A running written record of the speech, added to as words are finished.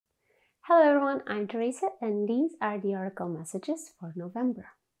Hello everyone, I'm Teresa and these are the oracle messages for November.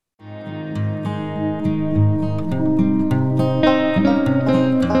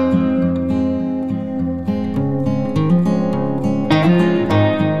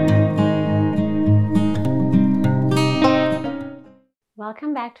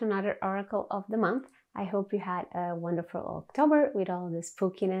 Welcome back to another oracle of the month. I hope you had a wonderful October with all the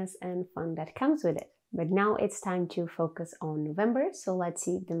spookiness and fun that comes with it. But now it's time to focus on November, so let's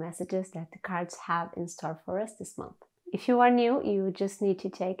see the messages that the cards have in store for us this month. If you are new, you just need to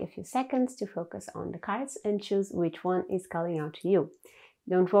take a few seconds to focus on the cards and choose which one is calling out to you.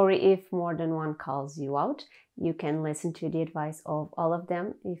 Don't worry if more than one calls you out. You can listen to the advice of all of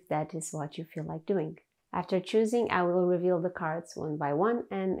them if that is what you feel like doing. After choosing, I will reveal the cards one by one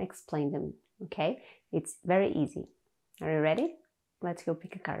and explain them, okay? It's very easy. Are you ready? Let's go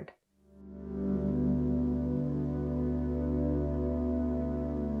pick a card.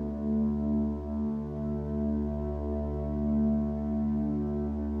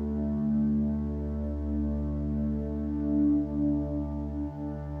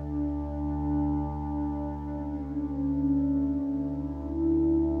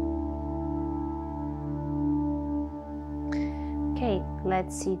 Okay,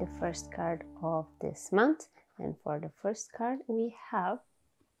 let's see the first card of this month. And for the first card, we have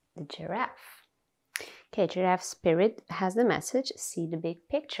the giraffe. Okay, giraffe spirit has the message, see the big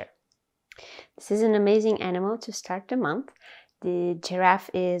picture. This is an amazing animal to start the month. The giraffe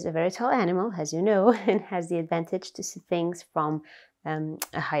is a very tall animal, as you know, and has the advantage to see things from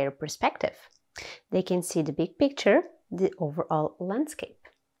a higher perspective. They can see the big picture, the overall landscape.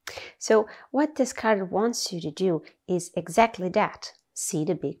 So what this card wants you to do is exactly that, see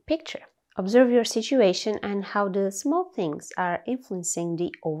the big picture. Observe your situation and how the small things are influencing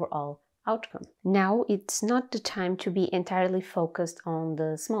the overall outcome. Now it's not the time to be entirely focused on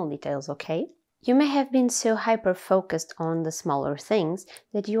the small details, okay? You may have been so hyper-focused on the smaller things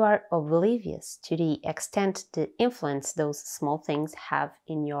that you are oblivious to the extent the influence those small things have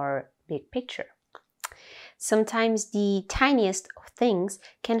in your big picture. Sometimes the tiniest of things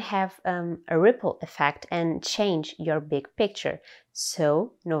can have a ripple effect and change your big picture.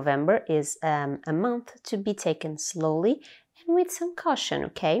 So November is a month to be taken slowly and with some caution,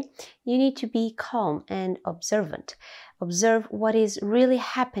 okay? You need to be calm and observant. Observe what is really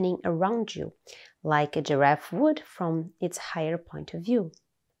happening around you, like a giraffe would from its higher point of view.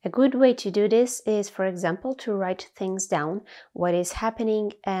 A good way to do this is, for example, to write things down, what is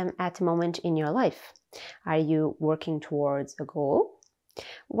happening at the moment in your life. Are you working towards a goal?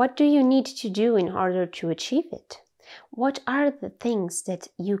 What do you need to do in order to achieve it? What are the things that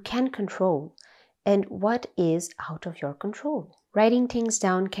you can control? And what is out of your control? Writing things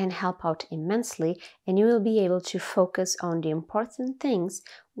down can help out immensely, and you will be able to focus on the important things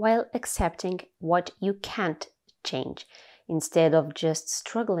while accepting what you can't change, instead of just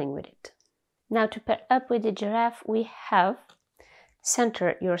struggling with it. Now, to pair up with the giraffe, we have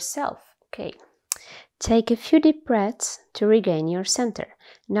center yourself. Okay. Take a few deep breaths to regain your center.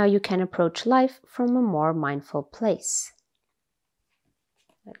 Now you can approach life from a more mindful place.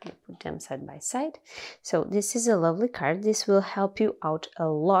 Let me put them side by side. So this is a lovely card. This will help you out a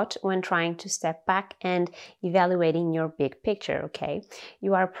lot when trying to step back and evaluating your big picture, okay?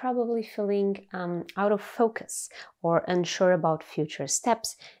 You are probably feeling out of focus or unsure about future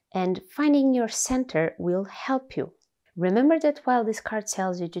steps, and finding your center will help you. Remember that while this card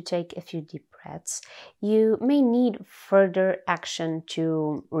tells you to take a few deep breaths, you may need further action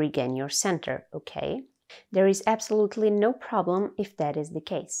to regain your center, okay? There is absolutely no problem if that is the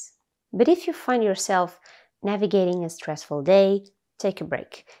case. But if you find yourself navigating a stressful day, take a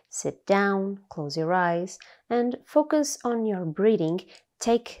break. Sit down, close your eyes, and focus on your breathing.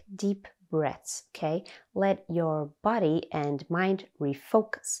 Take deep breaths, okay? Let your body and mind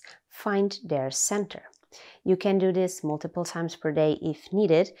refocus. Find their center. You can do this multiple times per day if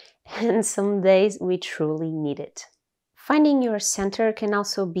needed, and some days we truly need it. Finding your center can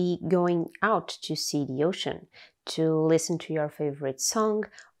also be going out to see the ocean, to listen to your favorite song,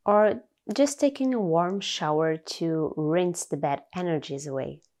 or just taking a warm shower to rinse the bad energies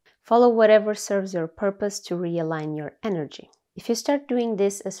away. Follow whatever serves your purpose to realign your energy. If you start doing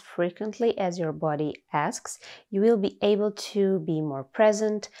this as frequently as your body asks, you will be able to be more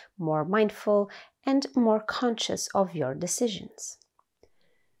present, more mindful, and more conscious of your decisions.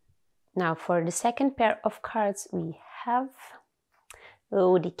 Now for the second pair of cards we have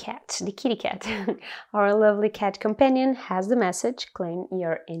the cat, the kitty cat. Our lovely cat companion has the message, claim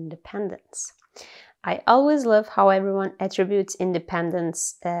your independence. I always love how everyone attributes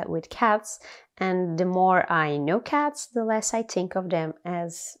independence with cats, and the more I know cats, the less I think of them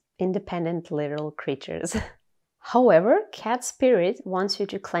as independent little creatures. However, cat spirit wants you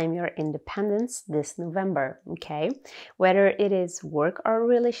to claim your independence this November, okay? Whether it is work or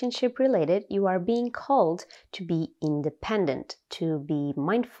relationship related, you are being called to be independent, to be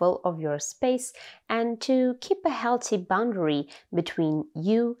mindful of your space, and to keep a healthy boundary between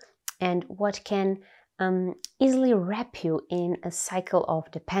you and what can easily wrap you in a cycle of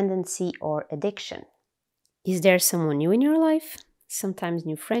dependency or addiction. Is there someone new in your life? Sometimes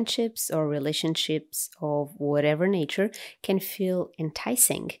new friendships or relationships of whatever nature can feel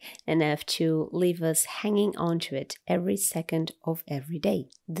enticing enough to leave us hanging on to it every second of every day.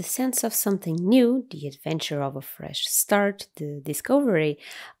 The sense of something new, the adventure of a fresh start, the discovery,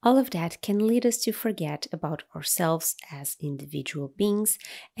 all of that can lead us to forget about ourselves as individual beings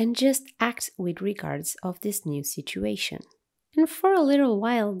and just act with regards of this new situation. And for a little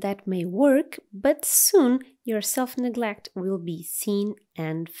while that may work, but soon your self-neglect will be seen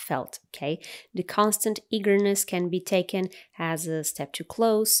and felt, okay? The constant eagerness can be taken as a step too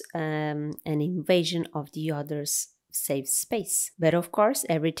close, an invasion of the other's safe space. But of course,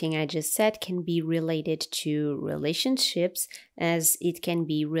 everything I just said can be related to relationships as it can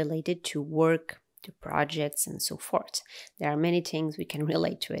be related to work, to projects, and so forth. There are many things we can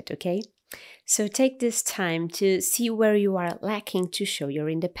relate to it, okay? So take this time to see where you are lacking to show your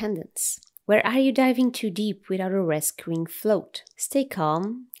independence. Where are you diving too deep without a rescuing float? Stay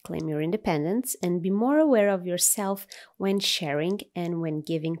calm, claim your independence, and be more aware of yourself when sharing and when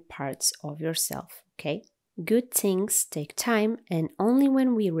giving parts of yourself, okay? Good things take time, and only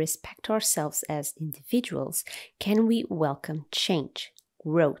when we respect ourselves as individuals can we welcome change,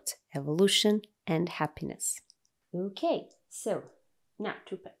 growth, evolution, and happiness. Okay, so now,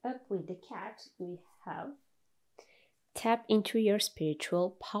 to pair up with the cat, we have tap into your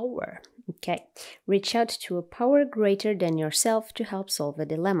spiritual power. Okay, reach out to a power greater than yourself to help solve a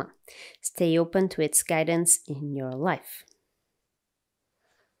dilemma. Stay open to its guidance in your life.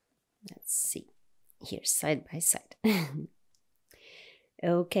 Let's see, here side by side.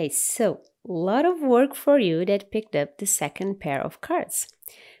 Okay, so a lot of work for you that picked up the second pair of cards.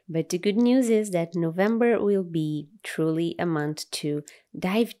 But the good news is that November will be truly a month to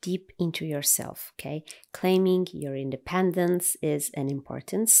dive deep into yourself, okay? Claiming your independence is an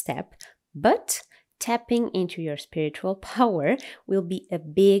important step, but tapping into your spiritual power will be a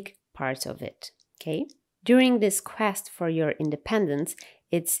big part of it, okay? During this quest for your independence,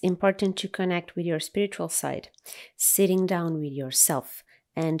 it's important to connect with your spiritual side, sitting down with yourself,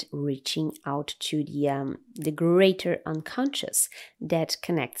 and reaching out to the greater unconscious that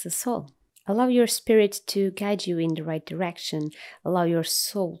connects us all. Allow your spirit to guide you in the right direction. Allow your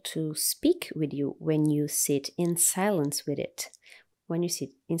soul to speak with you when you sit in silence with it, when you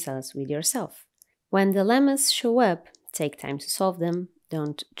sit in silence with yourself. When dilemmas show up, take time to solve them.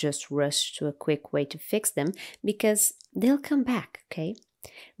 Don't just rush to a quick way to fix them because they'll come back, okay?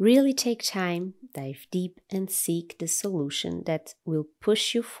 Really take time, dive deep, and seek the solution that will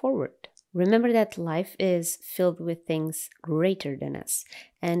push you forward. Remember that life is filled with things greater than us,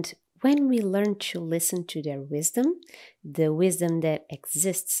 and when we learn to listen to their wisdom, the wisdom that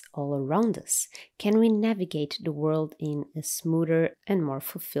exists all around us, can we navigate the world in a smoother and more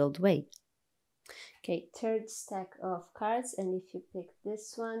fulfilled way. Okay, third stack of cards, and if you pick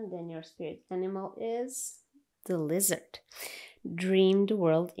this one, then your spirit animal is the lizard. Dream the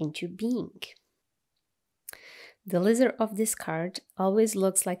world into being. The lizard of this card always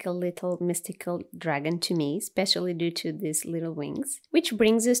looks like a little mystical dragon to me, especially due to these little wings, which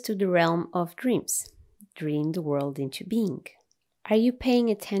brings us to the realm of dreams. Dream the world into being. Are you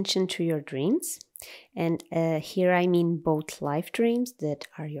paying attention to your dreams? And here I mean both life dreams that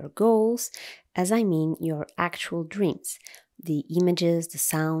are your goals, as I mean your actual dreams, the images, the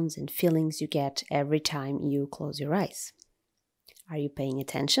sounds, and feelings you get every time you close your eyes. Are you paying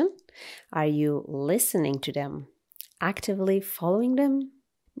attention? Are you listening to them? Actively following them?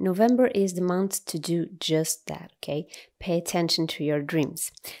 November is the month to do just that, okay? Pay attention to your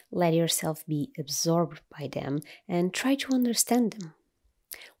dreams. Let yourself be absorbed by them and try to understand them.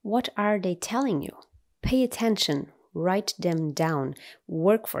 What are they telling you? Pay attention, write them down,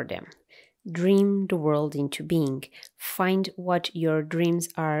 work for them. Dream the world into being. Find what your dreams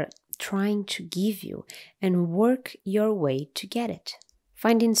are trying to give you and work your way to get it.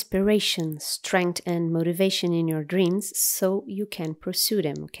 Find inspiration, strength, and motivation in your dreams so you can pursue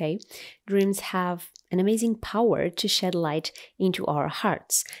them, okay? Dreams have an amazing power to shed light into our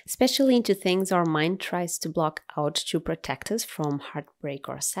hearts, especially into things our mind tries to block out to protect us from heartbreak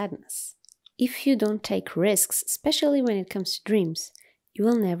or sadness. If you don't take risks, especially when it comes to dreams, you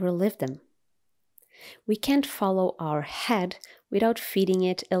will never live them. We can't follow our head without feeding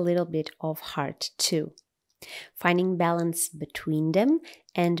it a little bit of heart too. Finding balance between them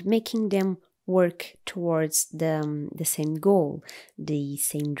and making them work towards the same goal, the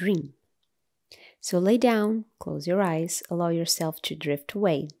same dream. So lay down, close your eyes, allow yourself to drift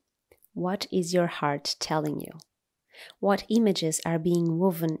away. What is your heart telling you? What images are being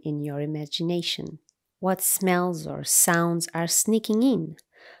woven in your imagination? What smells or sounds are sneaking in?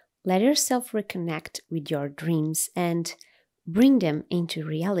 Let yourself reconnect with your dreams and bring them into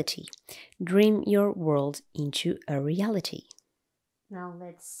reality. Dream your world into a reality. Now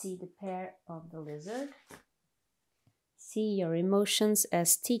let's see the pair of the lizard. See your emotions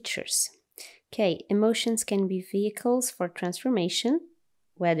as teachers. Okay, emotions can be vehicles for transformation.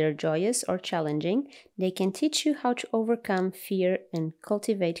 Whether joyous or challenging, they can teach you how to overcome fear and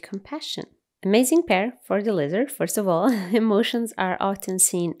cultivate compassion. Amazing pair for the lizard. First of all, emotions are often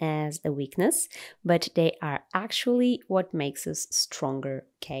seen as a weakness, but they are actually what makes us stronger,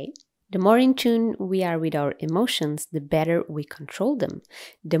 okay? The more in tune we are with our emotions, the better we control them,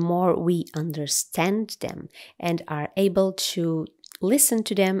 the more we understand them and are able to listen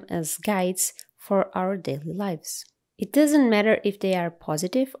to them as guides for our daily lives. It doesn't matter if they are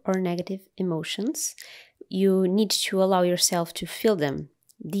positive or negative emotions, you need to allow yourself to feel them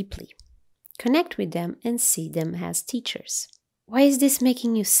deeply. Connect with them and see them as teachers. Why is this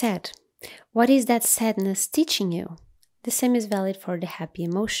making you sad? What is that sadness teaching you? The same is valid for the happy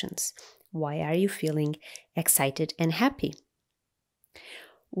emotions. Why are you feeling excited and happy?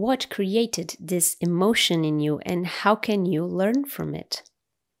 What created this emotion in you and how can you learn from it?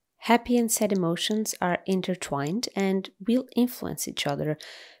 Happy and sad emotions are intertwined and will influence each other.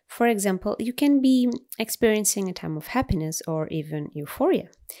 For example, you can be experiencing a time of happiness or even euphoria.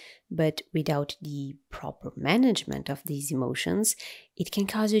 But without the proper management of these emotions, it can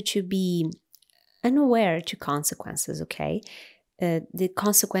cause you to be unaware to consequences, okay? The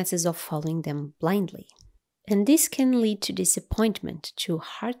consequences of following them blindly. And this can lead to disappointment, to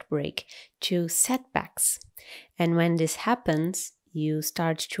heartbreak, to setbacks. And when this happens, you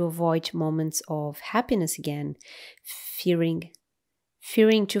start to avoid moments of happiness again, fearing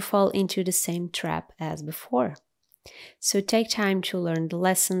to fall into the same trap as before. So take time to learn the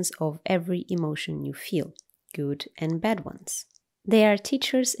lessons of every emotion you feel, good and bad ones. They are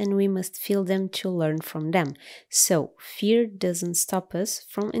teachers and we must feel them to learn from them. So fear doesn't stop us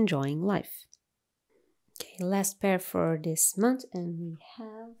from enjoying life. Okay, last pair for this month and we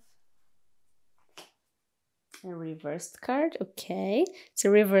have a reversed card. Okay, it's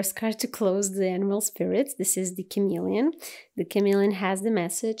a reversed card to close the animal spirits. This is the chameleon. The chameleon has the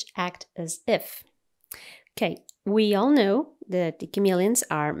message, act as if. Okay, we all know that the chameleons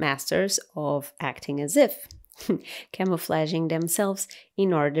are masters of acting as if, camouflaging themselves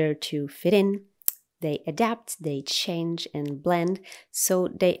in order to fit in. They adapt, they change and blend so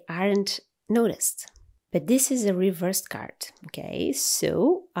they aren't noticed. But this is a reversed card, okay?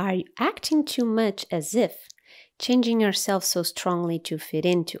 So are you acting too much as if, changing yourself so strongly to fit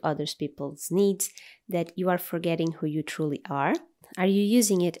into other people's needs that you are forgetting who you truly are? Are you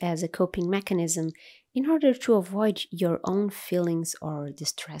using it as a coping mechanism in order to avoid your own feelings or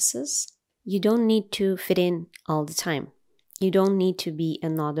distresses? You don't need to fit in all the time. You don't need to be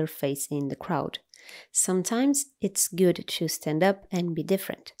another face in the crowd. Sometimes it's good to stand up and be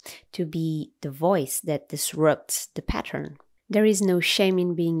different, to be the voice that disrupts the pattern. There is no shame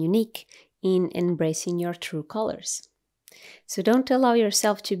in being unique, in embracing your true colors. So don't allow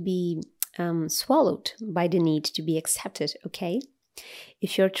yourself to be swallowed by the need to be accepted, okay?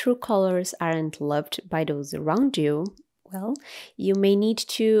 If your true colors aren't loved by those around you, well, you may need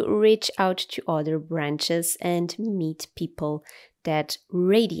to reach out to other branches and meet people that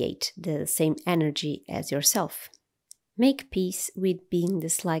radiate the same energy as yourself. Make peace with being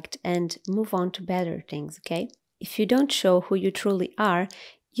disliked and move on to better things, okay? If you don't show who you truly are,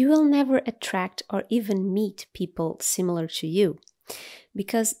 you will never attract or even meet people similar to you,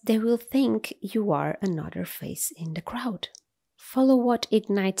 because they will think you are another face in the crowd. Follow what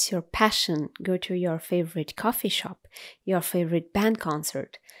ignites your passion. Go to your favorite coffee shop, your favorite band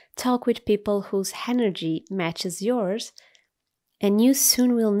concert. Talk with people whose energy matches yours, and you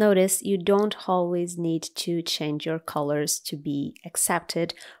soon will notice you don't always need to change your colors to be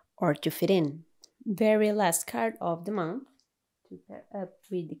accepted or to fit in. Very last card of the month, to pair up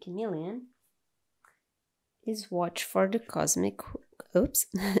with the chameleon, is watch for the cosmic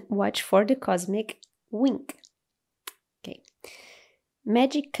wink. Okay.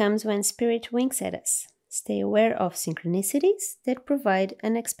 Magic comes when spirit winks at us. Stay aware of synchronicities that provide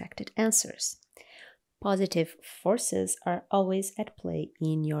unexpected answers. Positive forces are always at play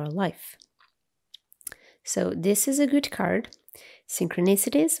in your life. So this is a good card.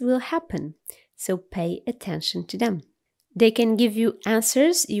 Synchronicities will happen, so pay attention to them. They can give you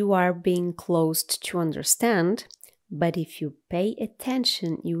answers you are being closed to understand, but if you pay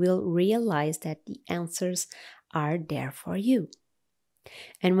attention, you will realize that the answers are there for you.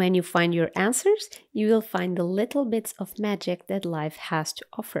 And when you find your answers, you will find the little bits of magic that life has to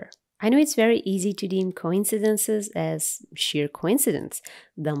offer. I know it's very easy to deem coincidences as sheer coincidence,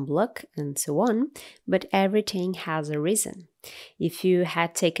 dumb luck, and so on, but everything has a reason. If you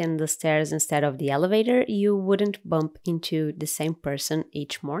had taken the stairs instead of the elevator, you wouldn't bump into the same person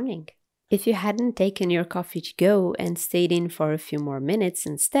each morning. If you hadn't taken your coffee to go and stayed in for a few more minutes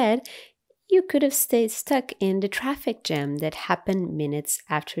instead, you could have stayed stuck in the traffic jam that happened minutes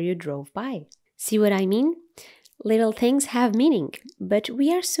after you drove by. See what I mean? Little things have meaning, but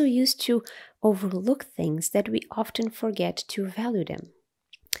we are so used to overlook things that we often forget to value them.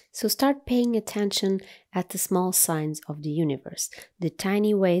 So start paying attention at the small signs of the universe, the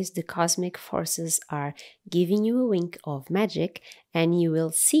tiny ways the cosmic forces are giving you a wink of magic, and you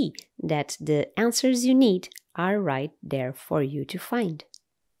will see that the answers you need are right there for you to find.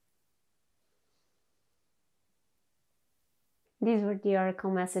 These were the oracle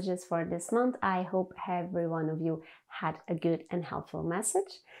messages for this month. I hope every one of you had a good and helpful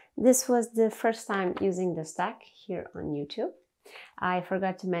message. This was the first time using the stack here on YouTube. I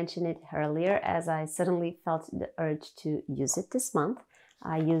forgot to mention it earlier as I suddenly felt the urge to use it this month.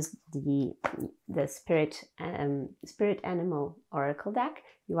 I used the Spirit Animal Oracle deck.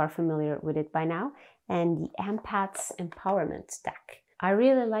 You are familiar with it by now. And the Empath's Empowerment deck. I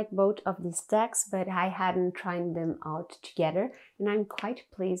really like both of these decks, but I hadn't tried them out together, and I'm quite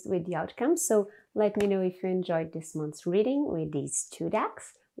pleased with the outcome. So let me know if you enjoyed this month's reading with these two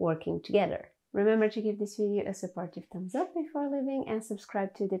decks working together. Remember to give this video a supportive thumbs up before leaving and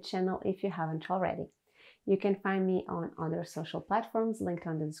subscribe to the channel if you haven't already. You can find me on other social platforms linked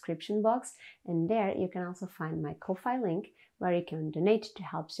on the description box, and there you can also find my Ko-Fi link where you can donate to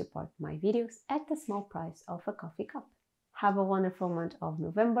help support my videos at the small price of a coffee cup. Have a wonderful month of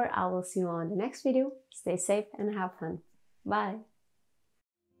November. I will see you on the next video. Stay safe and have fun. Bye!